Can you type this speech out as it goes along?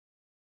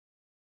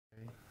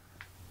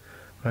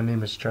My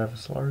name is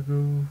Travis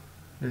Largo.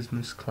 This is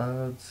Miss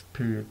Clouds,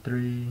 period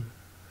 3,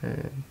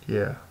 and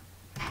yeah.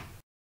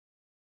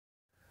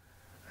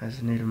 As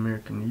a Native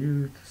American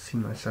youth, I see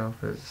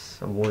myself as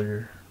a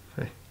warrior.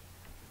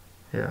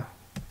 Yeah.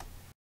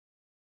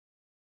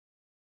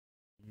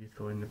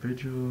 Youthful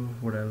individual,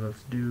 what I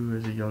love to do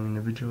as a young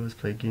individual is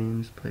play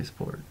games, play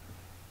sport.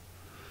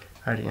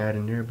 I didn't add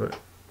in there, but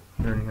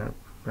learning how to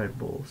ride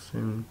bulls,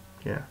 and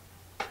yeah.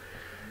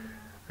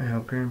 I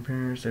help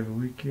grandparents every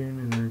weekend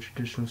and learn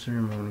traditional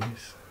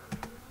ceremonies.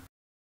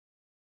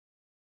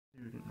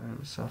 I'm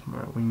a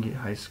sophomore at Wingate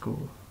High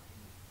School.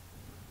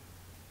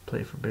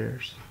 Play for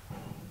Bears.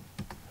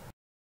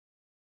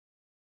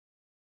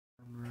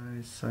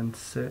 Sunrise,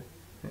 sunset,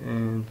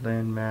 and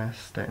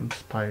landmass that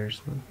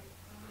inspires me.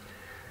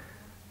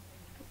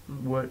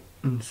 What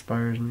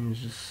inspires me is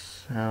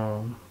just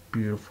how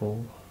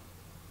beautiful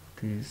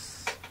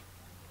these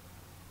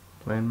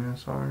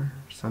landmass are.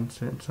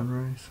 Sunset and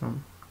sunrise.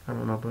 I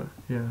don't know, but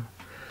yeah,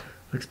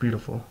 looks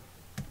beautiful.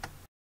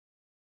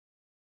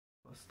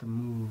 What's the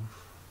move?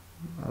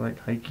 I like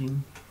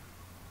hiking,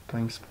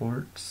 playing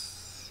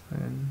sports,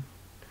 and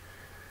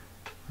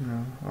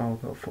all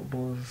about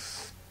football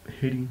is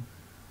hitting.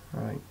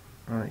 I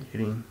like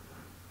hitting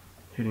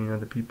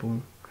other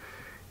people,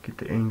 get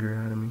the anger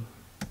out of me.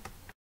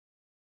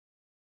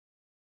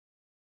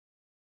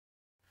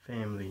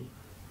 Family.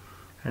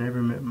 I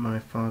never met my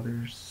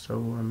father, so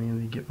I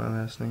mainly get my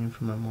last name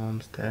from my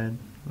mom's dad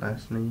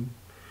last name,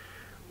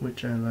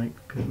 which I like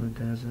because my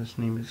dad's last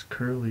name is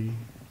Curly.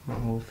 My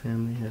whole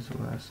family has the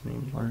last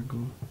name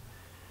Largo.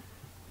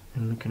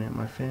 And looking at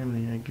my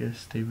family, I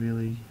guess they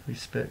really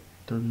respect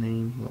the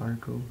name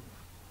Largo.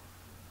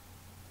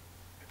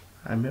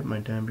 I met my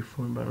dad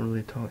before, but I don't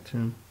really talk to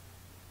him.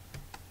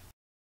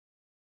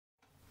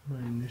 My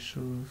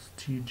initials,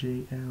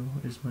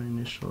 TJL, is my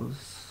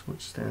initials,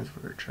 which stands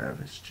for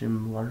Travis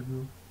Jim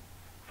Largo.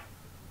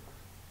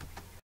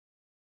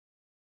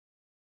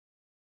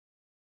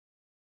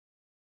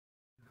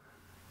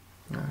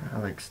 I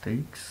like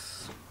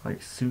steaks, I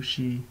like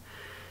sushi,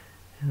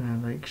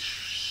 and I like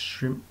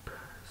shrimp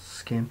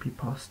scampi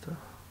pasta.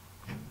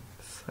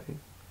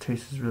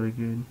 Tastes really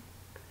good.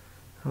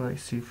 I like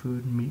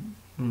seafood, meat,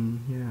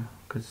 and yeah,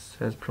 because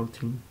it has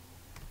protein.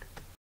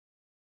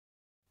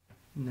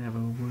 Never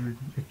a word,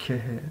 a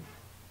cat.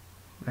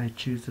 I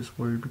choose this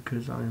word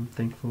because I am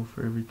thankful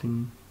for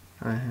everything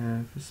I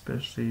have,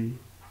 especially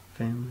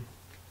family.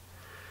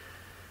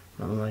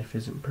 My life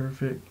isn't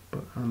perfect,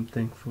 but I'm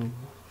thankful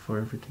for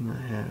everything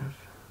I have.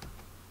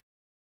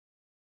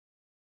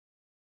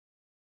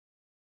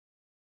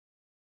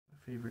 My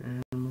favorite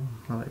animal,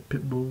 I like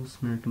pit bulls,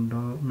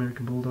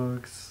 American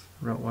bulldogs,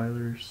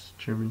 Rottweilers,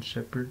 German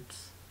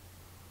shepherds.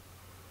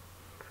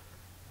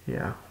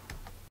 Yeah.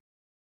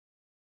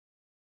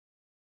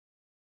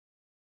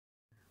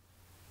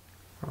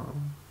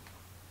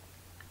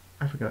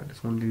 I forgot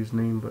this one dude's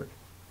name, but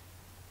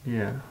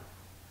yeah.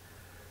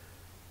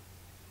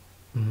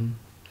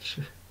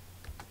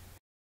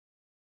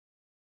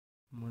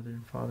 Mother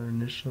and father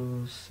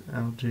initials,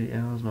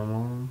 LJL is my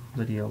mom,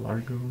 Lydia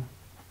Largo.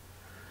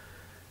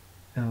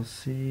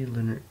 LC,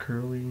 Leonard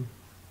Curley.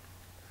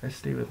 I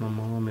stay with my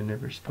mom and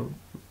never spoke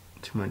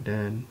to my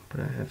dad, but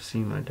I have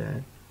seen my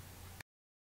dad.